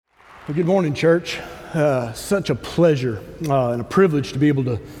Well, good morning, church. Such a pleasure and a privilege to be able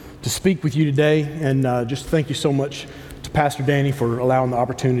to speak with you today, and just thank you so much to Pastor Danny for allowing the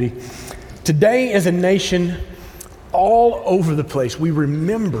opportunity. Today, as a nation, all over the place, we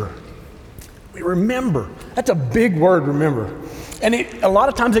remember. We remember. That's a big word, remember. And a lot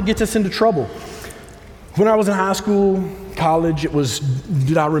of times it gets us into trouble. When I was in high school, college, it was,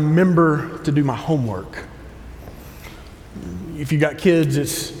 did I remember to do my homework? If you got kids,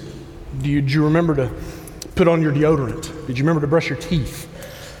 it's, did you remember to put on your deodorant? Did you remember to brush your teeth?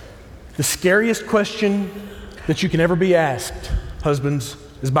 The scariest question that you can ever be asked, husbands,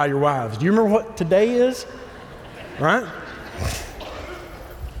 is by your wives. Do you remember what today is? Right?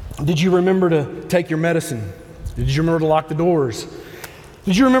 Did you remember to take your medicine? Did you remember to lock the doors?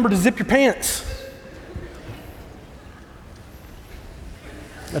 Did you remember to zip your pants?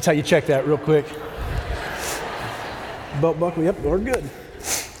 That's how you check that real quick. Belt buckle, yep, we're good.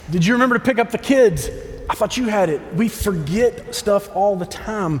 Did you remember to pick up the kids? I thought you had it. We forget stuff all the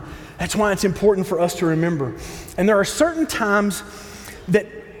time. That's why it's important for us to remember. And there are certain times that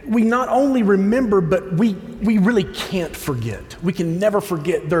we not only remember, but we really can't forget. We can never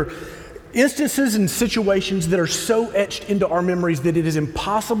forget. There are instances and situations that are so etched into our memories that it is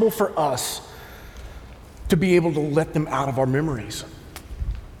impossible for us to be able to let them out of our memories.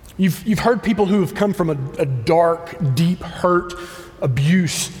 You've heard people who have come from a dark, deep hurt,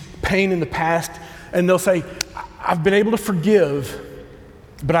 abuse, pain in the past, and they'll say, I've been able to forgive,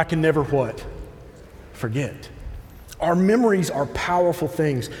 but I can never what? Forget. Our memories are powerful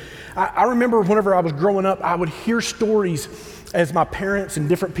things. I remember whenever I was growing up, I would hear stories as my parents and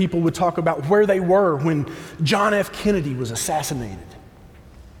different people would talk about where they were when John F. Kennedy was assassinated.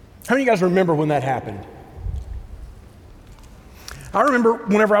 How many of you guys remember when that happened? I remember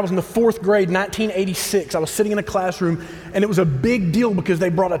whenever I was in the fourth grade, 1986, I was sitting in a classroom, and it was a big deal because they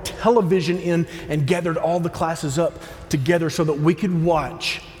brought a television in and gathered all the classes up together so that we could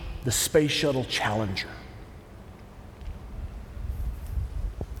watch the Space Shuttle Challenger.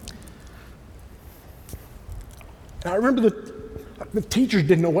 And I remember the teachers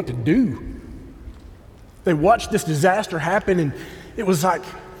didn't know what to do. They watched this disaster happen, and it was like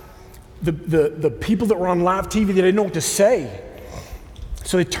the people that were on live TV, they didn't know what to say.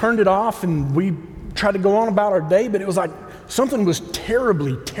 So they turned it off, and we tried to go on about our day, but it was like something was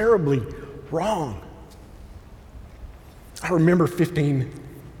terribly, terribly wrong. I remember 15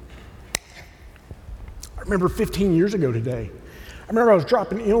 years ago today. I remember I was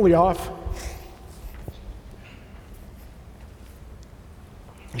dropping Emily off.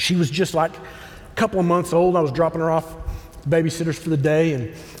 She was just like a couple of months old. I was dropping her off to babysitters for the day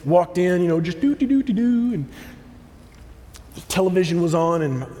and walked in, just do-do-do-do-do, and the television was on,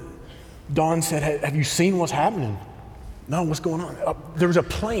 and Dawn said, have you seen what's happening? No, what's going on? There was a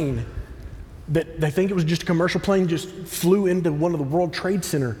plane that they think it was just a commercial plane, just flew into one of the World Trade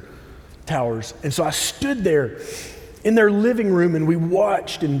Center towers. And so I stood there in their living room, and we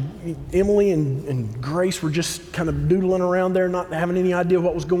watched, and Emily and Grace were just kind of doodling around there, not having any idea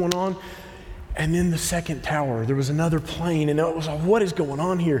what was going on. And then the second tower, there was another plane, and it was like, what is going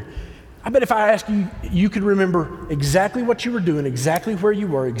on here? I bet if I asked you, you could remember exactly what you were doing, exactly where you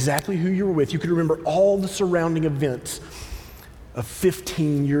were, exactly who you were with. You could remember all the surrounding events of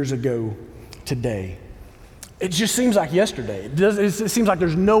 15 years ago today. It just seems like yesterday. It seems like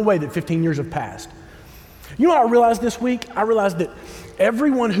there's no way that 15 years have passed. You know what I realized this week? I realized that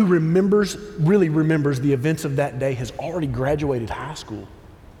everyone who really remembers the events of that day has already graduated high school.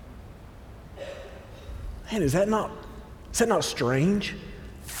 Man, is that not strange?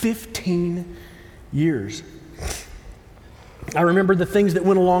 15 years. I remember the things that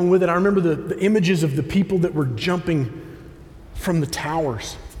went along with it. I remember the images of the people that were jumping from the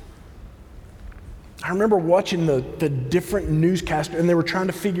towers. I remember watching the different newscasters, and they were trying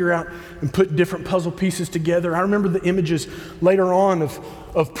to figure out and put different puzzle pieces together. I remember the images later on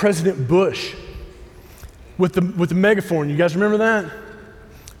of President Bush with the megaphone. You guys remember that?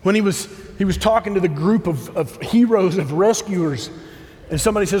 When he was talking to the group of heroes, of rescuers, and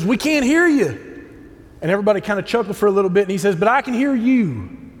somebody says, we can't hear you. And everybody kind of chuckled for a little bit, and he says, but I can hear you.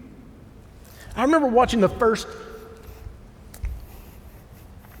 I remember watching the first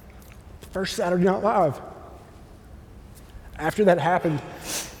Saturday Night Live. After that happened,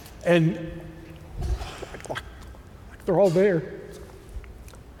 and they're all there.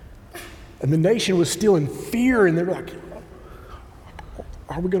 And the nation was still in fear, and they were like,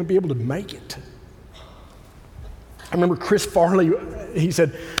 are we going to be able to make it? I remember Chris Farley, he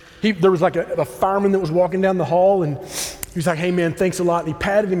said, there was like a fireman that was walking down the hall, and he was like, hey man, thanks a lot. And he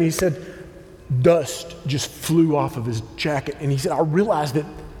patted him, and he said, dust just flew off of his jacket. And he said, I realized that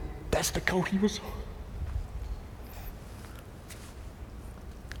That's the coat he was on.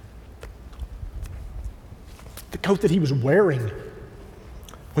 The coat that he was wearing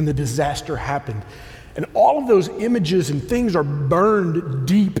when the disaster happened. And all of those images and things are burned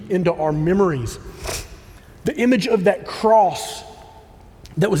deep into our memories. The image of that cross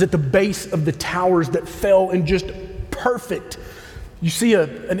that was at the base of the towers that fell in just perfect. You see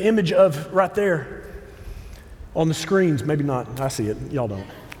an image of right there on the screens. Maybe not. I see it. Y'all don't.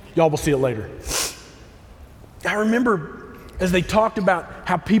 Y'all will see it later. I remember as they talked about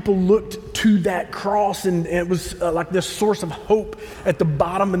how people looked to that cross, and it was like this source of hope at the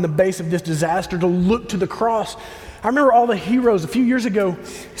bottom and the base of this disaster, to look to the cross. I remember all the heroes. A few years ago,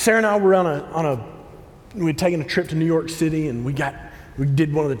 Sarah and I were we had taken a trip to New York City, and we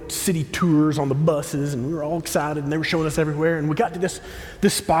did one of the city tours on the buses, and we were all excited, and they were showing us everywhere. And we got to this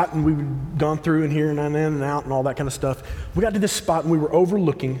spot, and we had gone through in here and in and out and all that kind of stuff. We got to this spot, and we were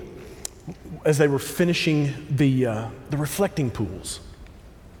overlooking, as they were finishing the reflecting pools,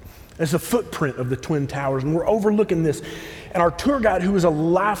 as a footprint of the Twin Towers, and we're overlooking this. And our tour guide, who was a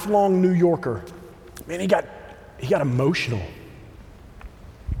lifelong New Yorker, man, he got emotional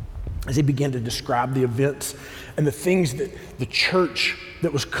as he began to describe the events and the things that the church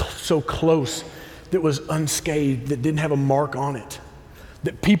that was so close, that was unscathed, that didn't have a mark on it,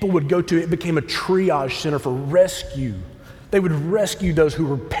 that people would go to. It became a triage center for rescue. They would rescue those who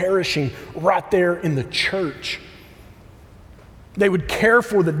were perishing right there in the church. They would care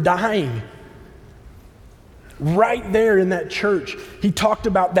for the dying right there in that church. He talked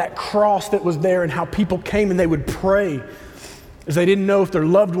about that cross that was there and how people came and they would pray as they didn't know if their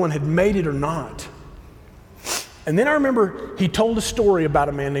loved one had made it or not. And then I remember he told a story about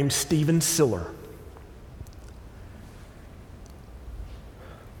a man named Stephen Siller.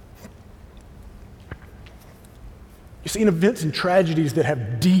 You see, in events and tragedies that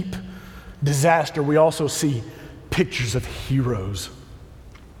have deep disaster, we also see pictures of heroes.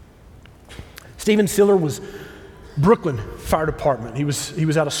 Stephen Siller was Brooklyn Fire Department. He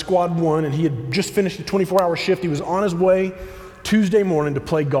was out of Squad 1, and he had just finished a 24-hour shift. He was on his way Tuesday morning to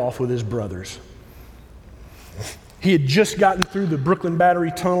play golf with his brothers. He had just gotten through the Brooklyn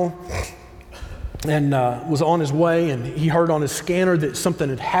Battery Tunnel and was on his way, and he heard on his scanner that something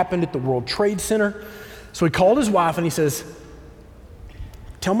had happened at the World Trade Center. So he called his wife and he says,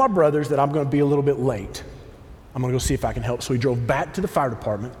 "Tell my brothers that I'm going to be a little bit late. I'm going to go see if I can help." So he drove back to the fire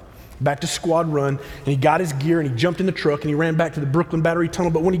department, back to Squad Run, and he got his gear and he jumped in the truck and he ran back to the Brooklyn Battery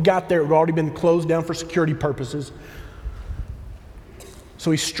Tunnel. But when he got there, it had already been closed down for security purposes. So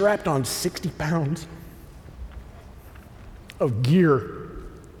he strapped on 60 pounds of gear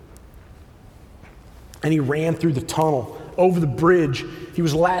and he ran through the tunnel, over the bridge. He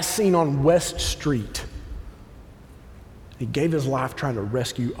was last seen on West Street. He gave his life trying to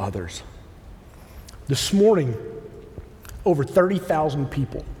rescue others. This morning, over 30,000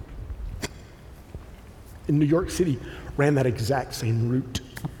 people in New York City ran that exact same route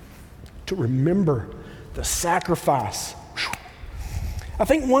to remember the sacrifice. I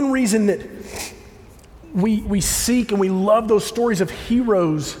think one reason that we seek and we love those stories of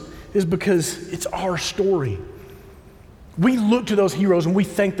heroes is because it's our story. We look to those heroes and we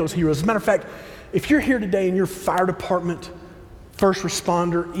thank those heroes. As a matter of fact, if you're here today and you're fire department, first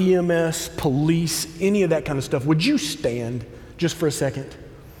responder, EMS, police, any of that kind of stuff, would you stand just for a second?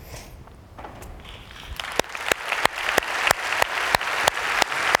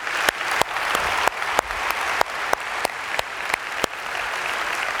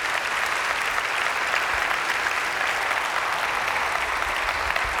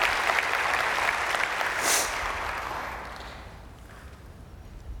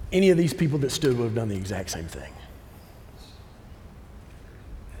 Any of these people that stood would have done the exact same thing.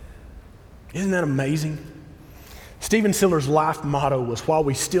 Isn't that amazing? Stephen Siller's life motto was, "While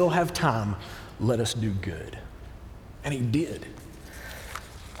we still have time, let us do good." And he did.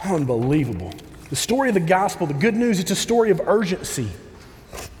 Unbelievable. The story of the gospel, the good news, it's a story of urgency.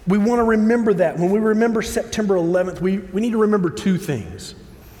 We want to remember that. When we remember September 11th, we need to remember two things.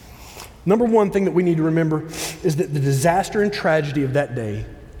 Number one thing that we need to remember is that the disaster and tragedy of that day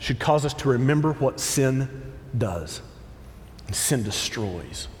should cause us to remember what sin does. And sin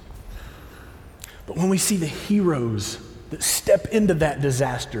destroys. But when we see the heroes that step into that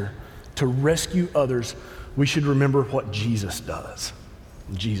disaster to rescue others, we should remember what Jesus does.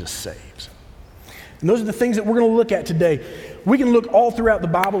 Jesus saves. And those are the things that we're going to look at today. We can look all throughout the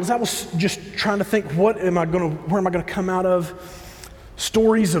Bible. As I was just trying to think, where am I going to come out of?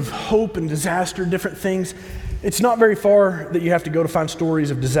 Stories of hope and disaster, different things. It's not very far that you have to go to find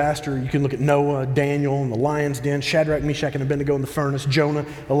stories of disaster. You can look at Noah, Daniel, and the lion's den, Shadrach, Meshach, and Abednego in the furnace, Jonah,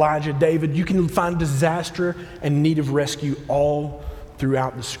 Elijah, David. You can find disaster and need of rescue all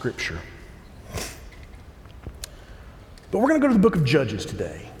throughout the Scripture. But we're going to go to the book of Judges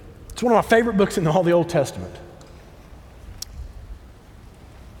today. It's one of my favorite books in all the Old Testament.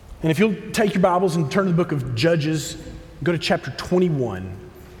 And if you'll take your Bibles and turn to the book of Judges, go to chapter 21.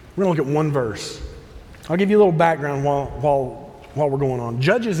 We're going to look at one verse. I'll give you a little background while we're going on.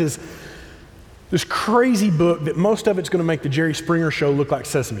 Judges is this crazy book that most of it's going to make the Jerry Springer Show look like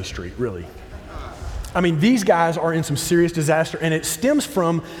Sesame Street, really. I mean, these guys are in some serious disaster, and it stems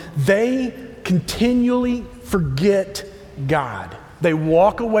from they continually forget God. They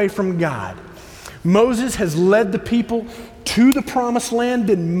walk away from God. Moses has led the people to the promised land,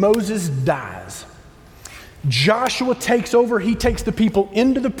 then Moses dies. Joshua takes over, he takes the people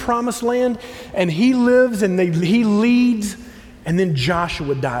into the promised land, and he lives and he leads, and then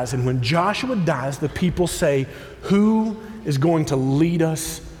Joshua dies. And when Joshua dies, the people say, who is going to lead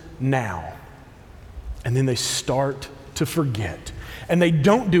us now? And then they start to forget. And they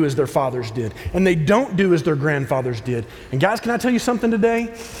don't do as their fathers did. And they don't do as their grandfathers did. And guys, can I tell you something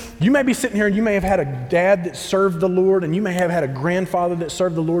today? You may be sitting here and you may have had a dad that served the Lord, and you may have had a grandfather that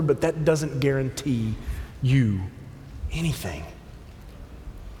served the Lord, but that doesn't guarantee you anything.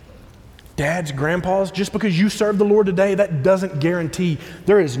 Dads, grandpas, just because you serve the Lord today, that doesn't guarantee.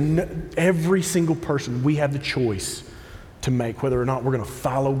 Every single person, we have the choice to make whether or not we're going to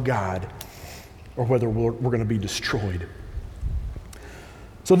follow God or whether we're going to be destroyed.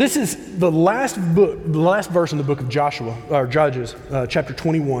 So this is the last verse in the book of Judges, chapter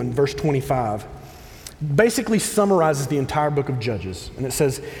 21, verse 25. Basically summarizes the entire book of Judges. And it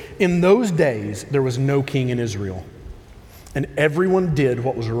says, in those days, there was no king in Israel, and everyone did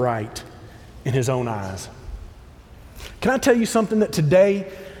what was right in his own eyes. Can I tell you something that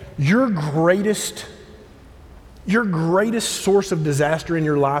today, your greatest source of disaster in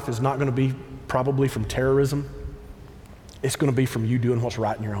your life is not going to be probably from terrorism. It's going to be from you doing what's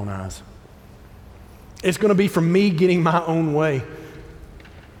right in your own eyes. It's going to be from me getting my own way.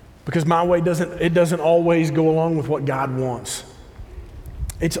 Because my way doesn't always go along with what God wants.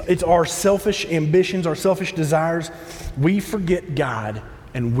 It's our selfish ambitions, our selfish desires. We forget God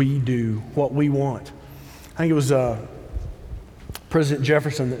and we do what we want. I think it was President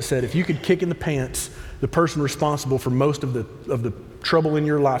Jefferson that said, if you could kick in the pants the person responsible for most of the trouble in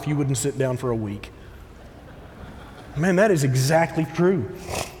your life, you wouldn't sit down for a week. Man, that is exactly true.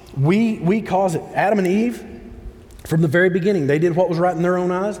 We cause it. Adam and Eve, from the very beginning, they did what was right in their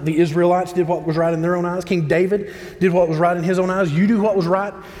own eyes. The Israelites did what was right in their own eyes. King David did what was right in his own eyes. You do what was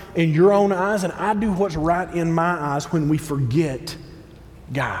right in your own eyes, and I do what's right in my eyes when we forget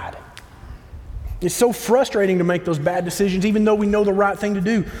God. It's so frustrating to make those bad decisions, even though we know the right thing to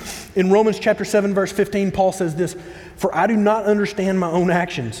do. In Romans chapter 7, verse 15, Paul says this, "For I do not understand my own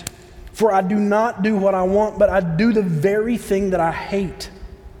actions. For I do not do what I want, but I do the very thing that I hate.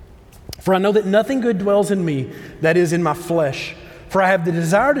 For I know that nothing good dwells in me, that is, in my flesh. For I have the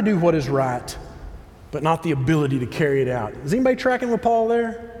desire to do what is right, but not the ability to carry it out." Is anybody tracking with Paul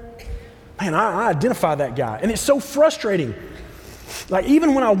there? Man, I identify that guy. And it's so frustrating. Like,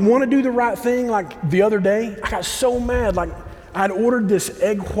 even when I want to do the right thing, like the other day, I got so mad. Like, I'd ordered this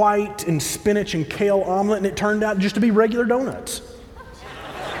egg white and spinach and kale omelet, and it turned out just to be regular donuts.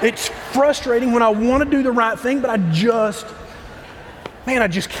 It's frustrating when I want to do the right thing, but I just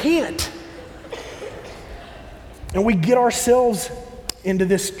can't. And we get ourselves into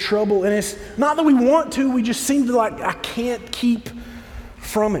this trouble, and it's not that we want to, we just seem to I can't keep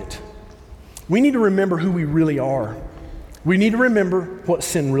from it. We need to remember who we really are. We need to remember what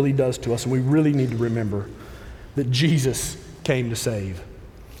sin really does to us, and we really need to remember that Jesus came to save.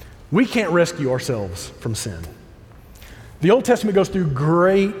 We can't rescue ourselves from sin. The Old Testament goes through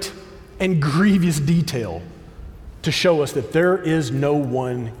great and grievous detail to show us that there is no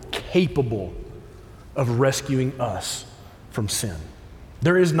one capable of rescuing us from sin.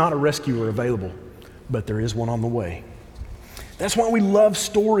 There is not a rescuer available, but there is one on the way. That's why we love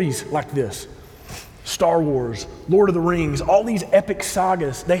stories like this. Star Wars, Lord of the Rings, all these epic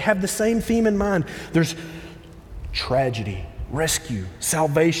sagas, they have the same theme in mind. There's tragedy, rescue,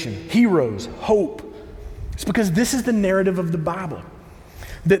 salvation, heroes, hope. It's because this is the narrative of the Bible,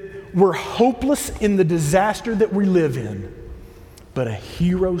 that we're hopeless in the disaster that we live in, but a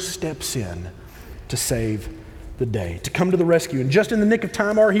hero steps in to save the day, to come to the rescue. And just in the nick of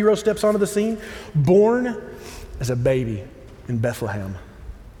time, our hero steps onto the scene, born as a baby in Bethlehem.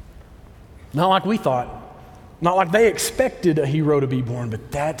 Not like we thought, not like they expected a hero to be born,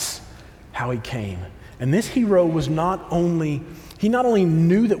 but that's how he came. And this hero was not only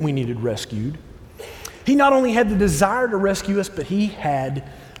knew that we needed rescued, he not only had the desire to rescue us, but he had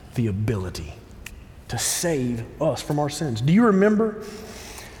the ability to save us from our sins. Do you remember?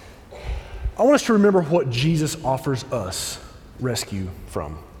 I want us to remember what Jesus offers us rescue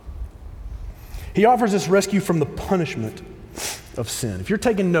from. He offers us rescue from the punishment of sin. If you're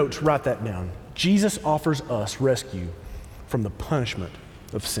taking notes, write that down. Jesus offers us rescue from the punishment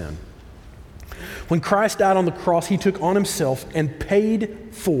of sin. When Christ died on the cross, he took on himself and paid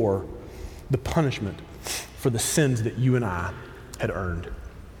for the punishment for the sins that you and I had earned.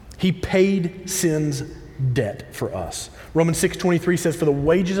 He paid sin's debt for us. Romans 6:23 says, "For the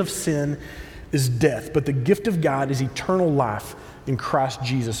wages of sin is death, but the gift of God is eternal life in Christ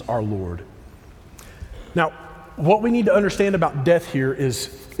Jesus our Lord." Now, what we need to understand about death here is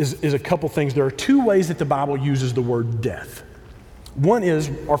a couple things. There are two ways that the Bible uses the word death. One is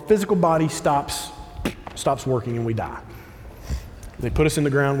our physical body stops working and we die. They put us in the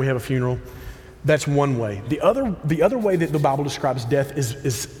ground, we have a funeral. That's one way. The other way that the Bible describes death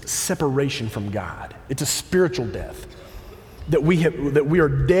is separation from God. It's a spiritual death. That we are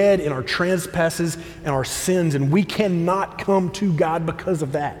dead in our trespasses and our sins, and we cannot come to God because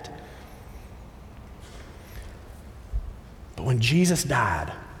of that. But when Jesus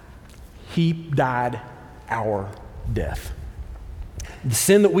died, he died our death. The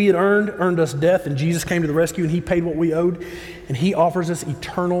sin that we had earned us death, and Jesus came to the rescue and he paid what we owed, and he offers us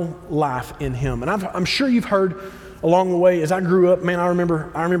eternal life in him. And I'm sure you've heard along the way, as I grew up, man, I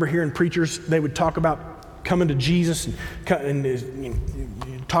remember hearing preachers, they would talk about coming to Jesus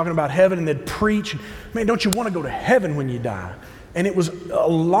and talking about heaven, and they'd preach, man, don't you want to go to heaven when you die? And it was a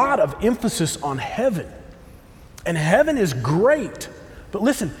lot of emphasis on heaven. And heaven is great. But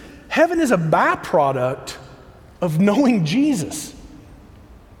listen, heaven is a byproduct of knowing Jesus.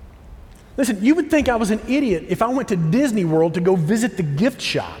 Listen, you would think I was an idiot if I went to Disney World to go visit the gift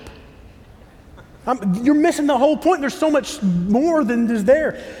shop. You're missing the whole point. There's so much more than is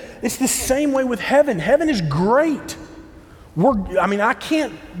there. It's the same way with heaven. Heaven is great. I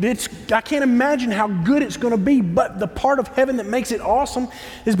can't imagine how good it's going to be, but the part of heaven that makes it awesome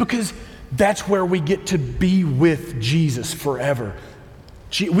is because that's where we get to be with Jesus forever.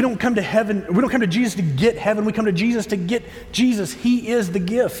 We don't come to heaven, we don't come to Jesus to get heaven, we come to Jesus to get Jesus. He is the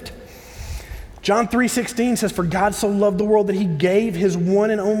gift. John 3:16 says, "For God so loved the world that he gave his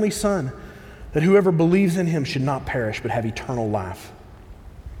one and only Son, that whoever believes in him should not perish but have eternal life."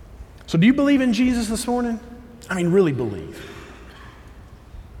 So do you believe in Jesus this morning? Really believe.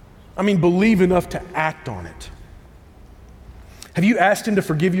 Believe enough to act on it. Have you asked him to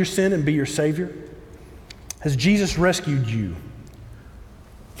forgive your sin and be your Savior? Has Jesus rescued you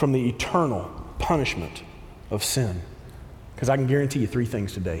from the eternal punishment of sin? Because I can guarantee you three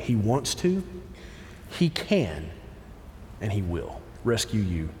things today. He wants to, he can, and he will rescue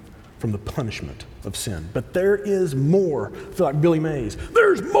you from the punishment of sin. But there is more. I feel like Billy Mays.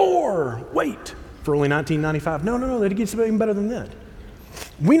 There's more. Wait, for only $19.95. No, it gets even better than that.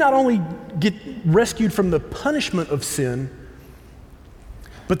 We not only get rescued from the punishment of sin,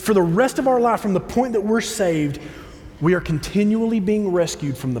 but for the rest of our life, from the point that we're saved, we are continually being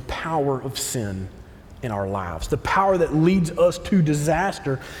rescued from the power of sin in our lives. The power that leads us to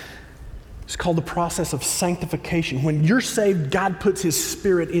disaster is called the process of sanctification. When you're saved, God puts his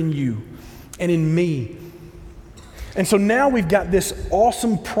Spirit in you and in me. And so now we've got this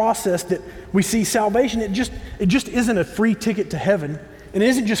awesome process that we see salvation. It just isn't a free ticket to heaven. And it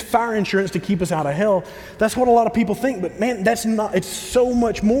isn't just fire insurance to keep us out of hell. That's what a lot of people think, but man, that's not, it's so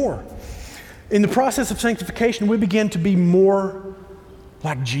much more. In the process of sanctification, we begin to be more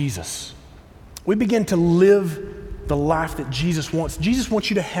like Jesus. We begin to live the life that Jesus wants. Jesus wants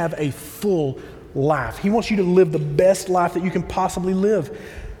you to have a full life. He wants you to live the best life that you can possibly live.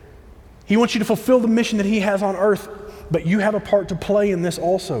 He wants you to fulfill the mission that he has on earth, but you have a part to play in this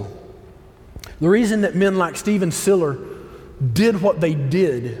also. The reason that men like Stephen Siller did what they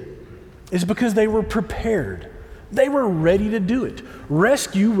did is because they were prepared. They were ready to do it.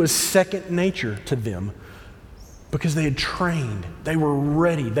 Rescue was second nature to them because they had trained. They were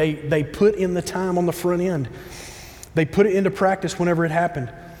ready. They put in the time on the front end. They put it into practice whenever it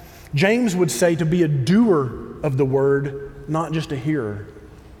happened. James would say to be a doer of the word, not just a hearer.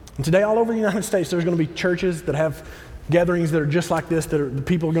 And today all over the United States, there's going to be churches that have gatherings that are just like this, the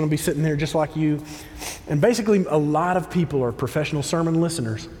people are going to be sitting there just like you. And basically, a lot of people are professional sermon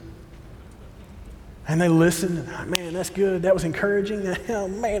listeners. And they listen, and, man, that's good. That was encouraging. Oh,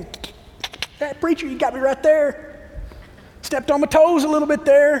 man, that preacher, you got me right there. Stepped on my toes a little bit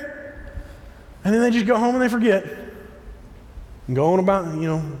there. And then they just go home and they forget. And go on about,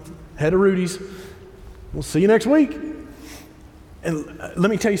 head of Rudy's. We'll see you next week. And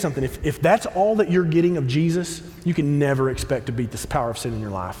let me tell you something. If that's all that you're getting of Jesus, you can never expect to beat this power of sin in your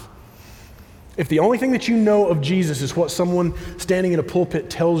life. If the only thing that you know of Jesus is what someone standing in a pulpit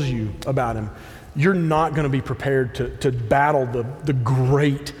tells you about him, you're not going to be prepared to battle the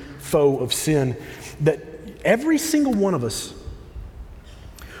great foe of sin. That every single one of us,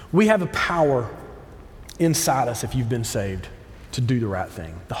 we have a power inside us if you've been saved to do the right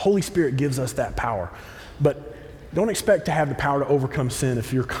thing. The Holy Spirit gives us that power. But don't expect to have the power to overcome sin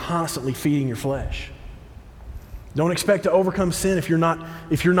if you're constantly feeding your flesh. Don't expect to overcome sin if you're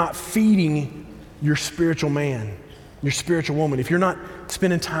not feeding your spiritual man, your spiritual woman. If you're not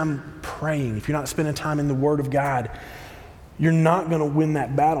spending time praying, if you're not spending time in the Word of God, you're not going to win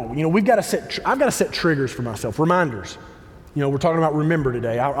that battle. You know, I've got to set triggers for myself, reminders. You know, we're talking about remember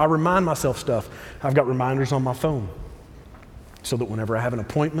today. I remind myself stuff. I've got reminders on my phone so that whenever I have an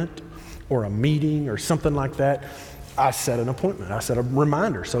appointment or a meeting or something like that, I set an appointment. I set a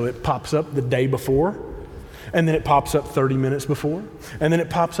reminder. So it pops up the day before, and then it pops up 30 minutes before, and then it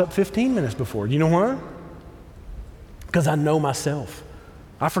pops up 15 minutes before. Do you know why? Because I know myself.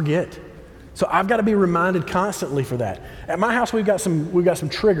 I forget. So I've got to be reminded constantly for that. At my house, we've got some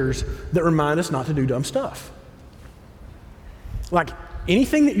triggers that remind us not to do dumb stuff. Like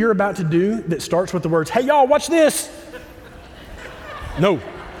anything that you're about to do that starts with the words, "Hey y'all, watch this." No.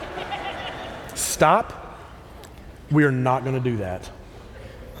 Stop. We are not going to do that.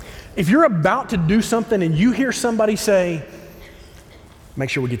 If you're about to do something and you hear somebody say, "Make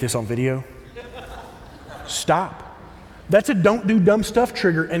sure we get this on video," stop. That's a don't do dumb stuff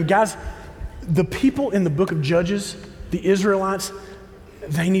trigger. And guys, the people in the book of Judges, the Israelites,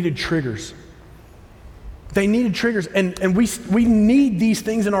 they needed triggers. They needed triggers. And we need these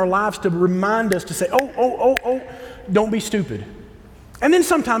things in our lives to remind us to say, oh, don't be stupid. And then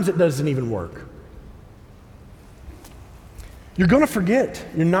sometimes it doesn't even work. You're going to forget.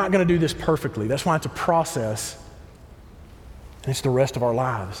 You're not going to do this perfectly. That's why it's a process. And it's the rest of our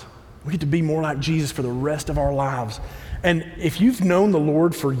lives. We get to be more like Jesus for the rest of our lives. And if you've known the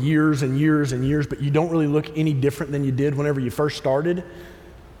Lord for years and years and years, but you don't really look any different than you did whenever you first started,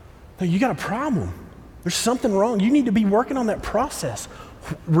 you got a problem. There's something wrong. You need to be working on that process.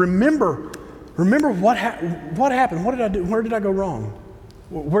 Remember what happened. What did I do? Where did I go wrong?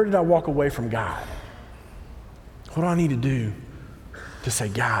 Where did I walk away from God? What do I need to do to say,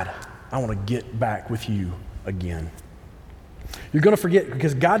 "God, I want to get back with you again"? You're going to forget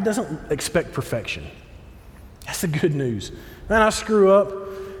because God doesn't expect perfection. That's the good news. Man, I screw up,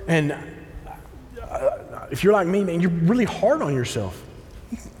 and if you're like me, man, you're really hard on yourself.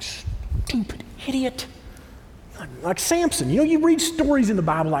 Stupid idiot. Like Samson. You know, you read stories in the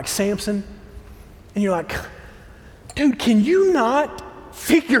Bible like Samson, and you're like, dude, can you not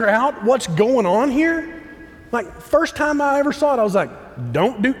figure out what's going on here? Like, first time I ever saw it, I was like,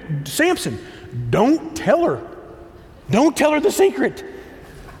 Samson, don't tell her. Don't tell her the secret.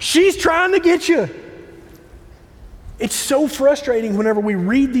 She's trying to get you. It's so frustrating whenever we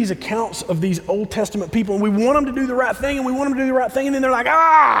read these accounts of these Old Testament people and we want them to do the right thing and then they're like,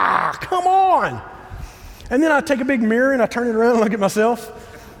 come on. And then I take a big mirror and I turn it around and look at myself.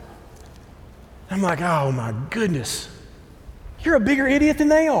 I'm like, oh my goodness. You're a bigger idiot than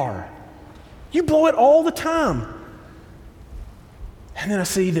they are. You blow it all the time. And then I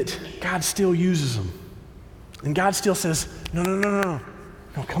see that God still uses them. And God still says, no,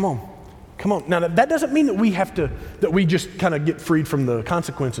 come on. Now that doesn't mean that we just kind of get freed from the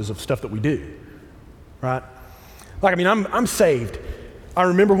consequences of stuff that we do, right? Like, I mean, I'm saved. I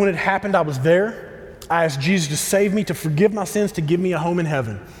remember when it happened, I was there. I asked Jesus to save me, to forgive my sins, to give me a home in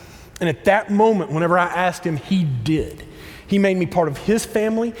heaven. And at that moment, whenever I asked him, he did. He made me part of his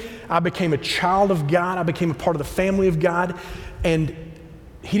family. I became a child of God. I became a part of the family of God. And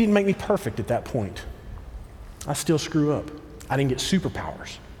he didn't make me perfect at that point. I still screw up. I didn't get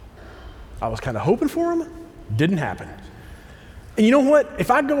superpowers. I was kind of hoping for them. Didn't happen. And you know what? If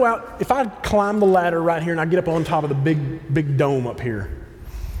I climb the ladder right here and I get up on top of the big dome up here,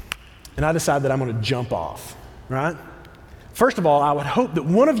 and I decide that I'm going to jump off, right? First of all, I would hope that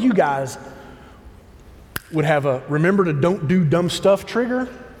one of you guys would have a remember to don't do dumb stuff trigger,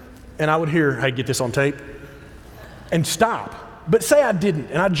 and I would hear, hey, get this on tape, and stop. But say I didn't,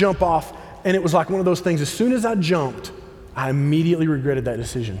 and I jump off, and it was like one of those things, as soon as I jumped, I immediately regretted that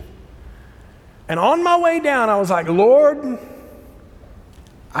decision. And on my way down, I was like, Lord,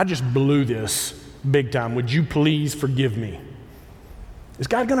 I just blew this big time. Would you please forgive me? Is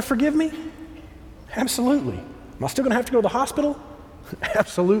God going to forgive me? Absolutely. Am I still going to have to go to the hospital?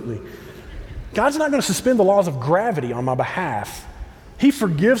 Absolutely. God's not going to suspend the laws of gravity on my behalf. He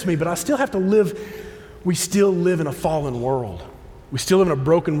forgives me, but I still have to live we still live in a fallen world. We still live in a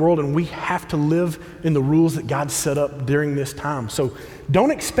broken world, and we have to live in the rules that God set up during this time. So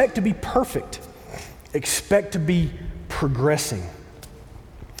don't expect to be perfect. Expect to be progressing.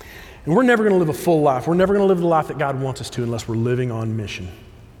 And we're never going to live a full life. We're never going to live the life that God wants us to unless we're living on mission.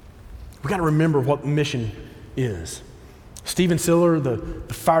 We've got to remember what mission is. Stephen Siller, the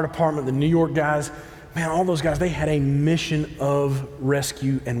fire department, the New York guys, man, all those guys, they had a mission of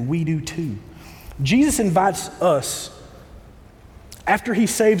rescue, and we do too. Jesus invites us, after he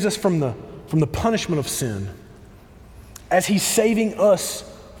saves us from the punishment of sin, as he's saving us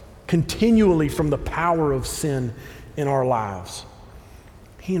continually from the power of sin in our lives,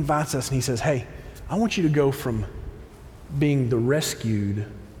 he invites us and he says, hey, I want you to go from being the rescued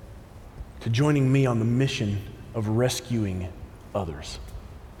to joining me on the mission of rescuing others.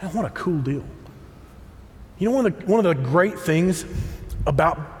 Man, what a cool deal. You know, one of the great things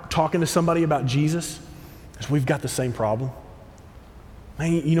about talking to somebody about Jesus is we've got the same problem.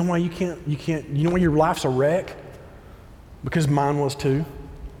 Man, you know why you know why your life's a wreck? Because mine was too.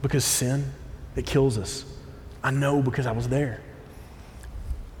 Because sin, it kills us. I know because I was there.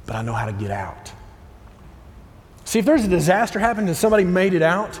 But I know how to get out. See, if there's a disaster happened and somebody made it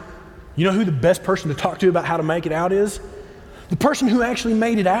out, you know who the best person to talk to about how to make it out is? The person who actually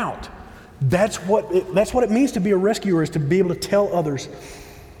made it out. That's what it means to be a rescuer, is to be able to tell others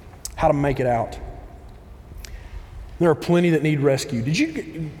how to make it out. There are plenty that need rescue. Did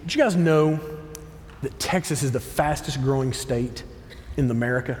you guys know that Texas is the fastest growing state in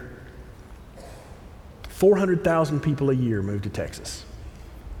America? 400,000 people a year move to Texas.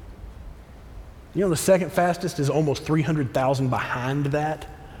 You know, the second fastest is almost 300,000 behind that.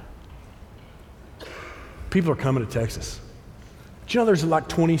 People are coming to Texas. Do you know there's like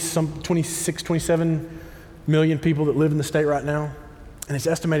 26, 27 million people that live in the state right now? And it's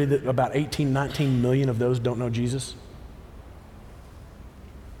estimated that about 18, 19 million of those don't know Jesus.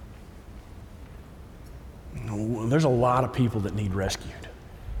 There's a lot of people that need rescued.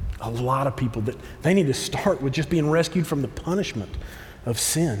 A lot of people that they need to start with just being rescued from the punishment of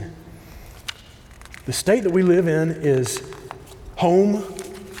sin. The state that we live in is home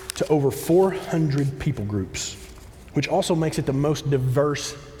to over 400 people groups, which also makes it the most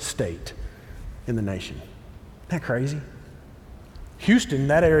diverse state in the nation. Isn't that crazy? Houston,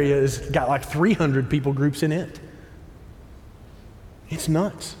 that area has got like 300 people groups in it. It's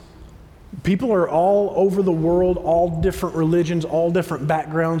nuts. People are all over the world, all different religions, all different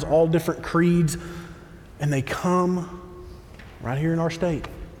backgrounds, all different creeds, and they come right here in our state.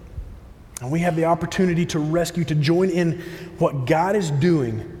 And we have the opportunity to rescue, to join in what God is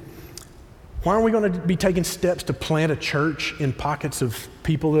doing. Why aren't we going to be taking steps to plant a church in pockets of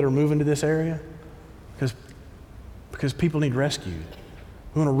people that are moving to this area? Because people need rescued.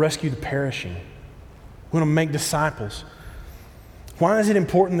 We want to rescue the perishing. We want to make disciples. Why is it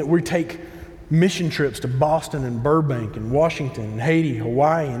important that we take mission trips to Boston and Burbank and Washington and Haiti,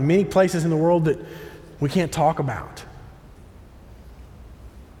 Hawaii, and many places in the world that we can't talk about?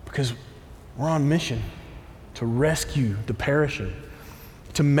 Because we're on mission to rescue the perishing,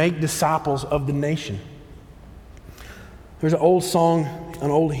 to make disciples of the nation. There's an old song, an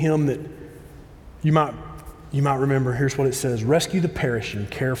old hymn that you might remember. Here's what it says: rescue the perishing,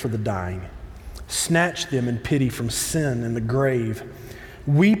 care for the dying. Snatch them in pity from sin and the grave.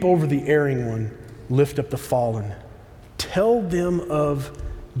 Weep over the erring one, lift up the fallen. Tell them of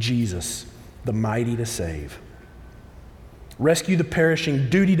Jesus, the mighty to save. Rescue the perishing,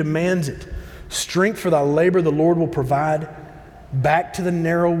 duty demands it. Strength for thy labor the Lord will provide. Back to the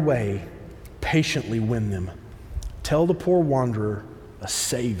narrow way, patiently win them. Tell the poor wanderer, a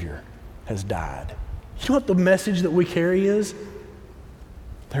Savior has died. You know what the message that we carry is?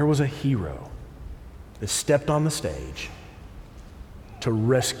 There was a hero that stepped on the stage to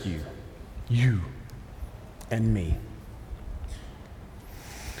rescue you and me.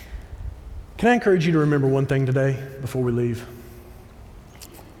 Can I encourage you to remember one thing today before we leave?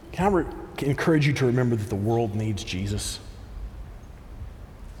 Can I encourage you to remember that the world needs Jesus?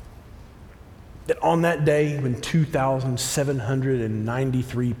 That on that day when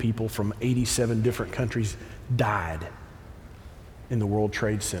 2,793 people from 87 different countries died in the World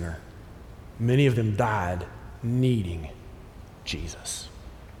Trade Center, many of them died needing Jesus.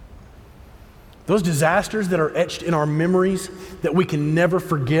 Those disasters that are etched in our memories that we can never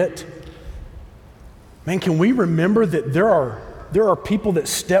forget, man, can we remember that there are people that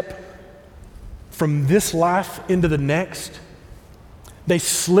step from this life into the next? They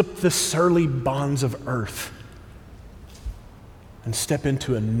slip the surly bonds of earth and step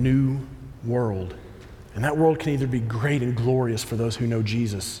into a new world. And that world can either be great and glorious for those who know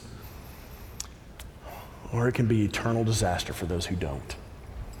Jesus, or it can be eternal disaster for those who don't.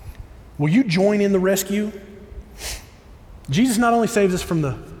 Will you join in the rescue? Jesus not only saves us from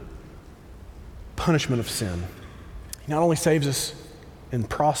the punishment of sin, he not only saves us in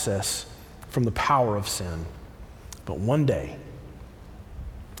process from the power of sin, but one day,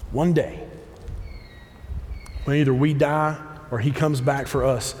 when either we die or he comes back for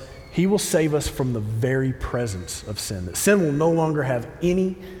us, he will save us from the very presence of sin. That sin will no longer have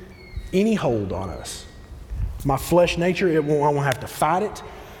any hold on us. My flesh nature, I won't have to fight it.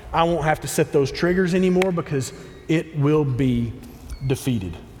 I won't have to set those triggers anymore because it will be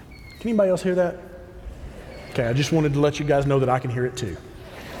defeated. Can anybody else hear that? Okay, I just wanted to let you guys know that I can hear it too.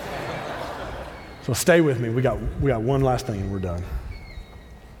 So stay with me. We got one last thing and we're done.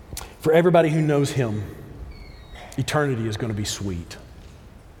 For everybody who knows him, eternity is going to be sweet.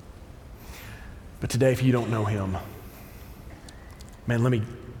 But today, if you don't know him, man, let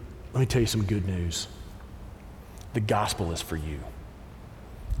me tell you some good news. The gospel is for you.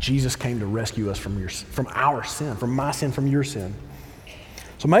 Jesus came to rescue us from our sin, from my sin, from your sin.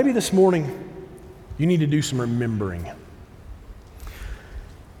 So maybe this morning, you need to do some remembering.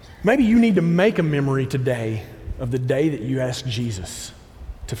 Maybe you need to make a memory today of the day that you asked Jesus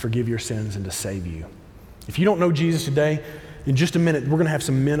to forgive your sins and to save you. If you don't know Jesus today, in just a minute, we're going to have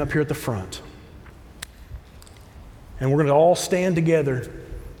some men up here at the front. And we're going to all stand together.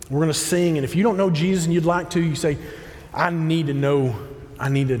 We're going to sing. And if you don't know Jesus and you'd like to, you say, I need to know, I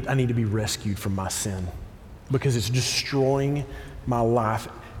need to be rescued from my sin because it's destroying my life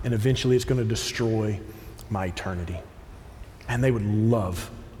and eventually it's going to destroy my eternity. And they would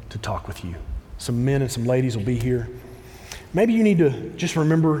love to talk with you. Some men and some ladies will be here. Maybe you need to just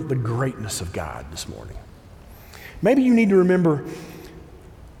remember the greatness of God this morning. Maybe you need to remember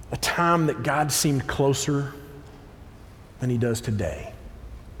a time that God seemed closer than he does today.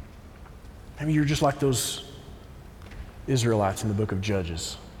 Maybe you're just like those Israelites in the book of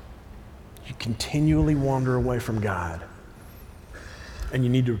Judges. You continually wander away from God. And you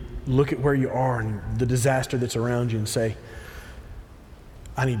need to look at where you are and the disaster that's around you and say,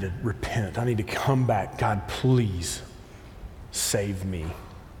 I need to repent. I need to come back. God, please save me.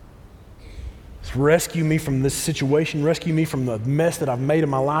 Rescue me from this situation. Rescue me from the mess that I've made in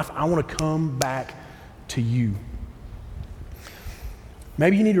my life. I want to come back to you.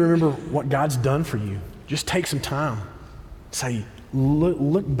 Maybe you need to remember what God's done for you. Just take some time. Say,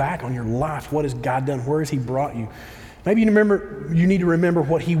 look back on your life. What has God done? Where has he brought you? Maybe you need to remember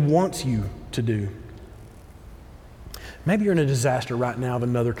what he wants you to do. Maybe you're in a disaster right now of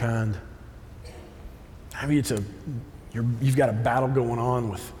another kind. Maybe you've got a battle going on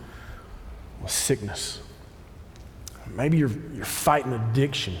with sickness. Maybe you're fighting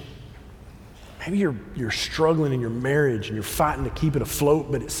addiction. Maybe you're struggling in your marriage and you're fighting to keep it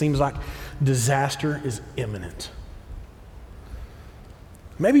afloat, but it seems like disaster is imminent.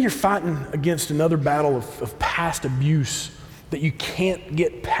 Maybe you're fighting against another battle of past abuse that you can't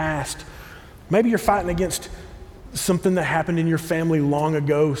get past. Maybe you're fighting against something that happened in your family long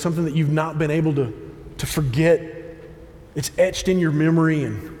ago, something that you've not been able to forget. It's etched in your memory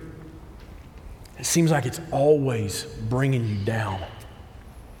and it seems like it's always bringing you down.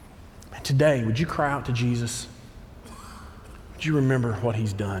 And today, would you cry out to Jesus? Would you remember what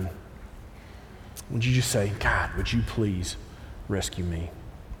he's done? Would you just say, God, would you please rescue me?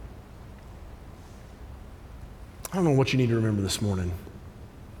 I don't know what you need to remember this morning,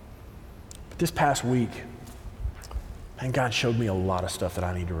 but this past week, man, God showed me a lot of stuff that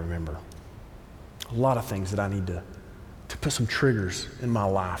I need to remember. A lot of things that I need to put some triggers in my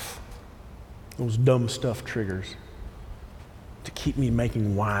life. Those dumb stuff triggers to keep me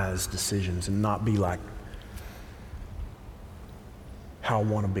making wise decisions and not be like how I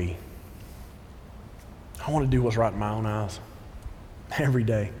want to be. I want to do what's right in my own eyes every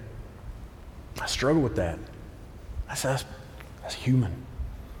day. I struggle with that. That's human.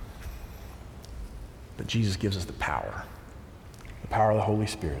 But Jesus gives us the power of the Holy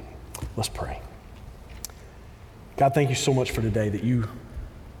Spirit. Let's pray. God, thank you so much for today that you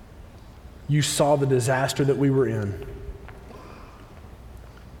saw the disaster that we were in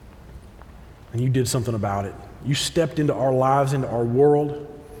and you did something about it. You stepped into our lives, into our world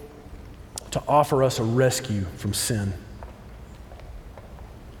to offer us a rescue from sin.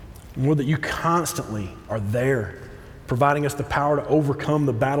 And Lord, that you constantly are there providing us the power to overcome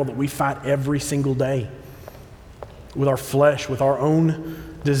the battle that we fight every single day with our flesh, with our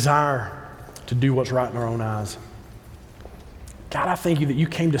own desire to do what's right in our own eyes. God, I thank you that you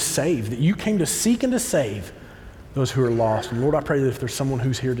came to save, that you came to seek and to save those who are lost. And Lord, I pray that if there's someone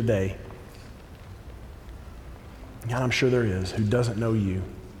who's here today, God, I'm sure there is, who doesn't know you,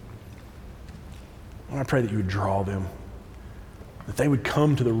 Lord, I pray that you would draw them, that they would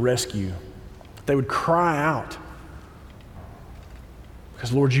come to the rescue, that they would cry out.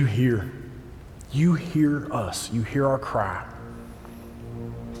 Because, Lord, you hear us. You hear our cry.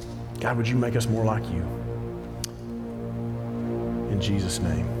 God, would you make us more like you? In Jesus'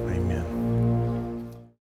 name.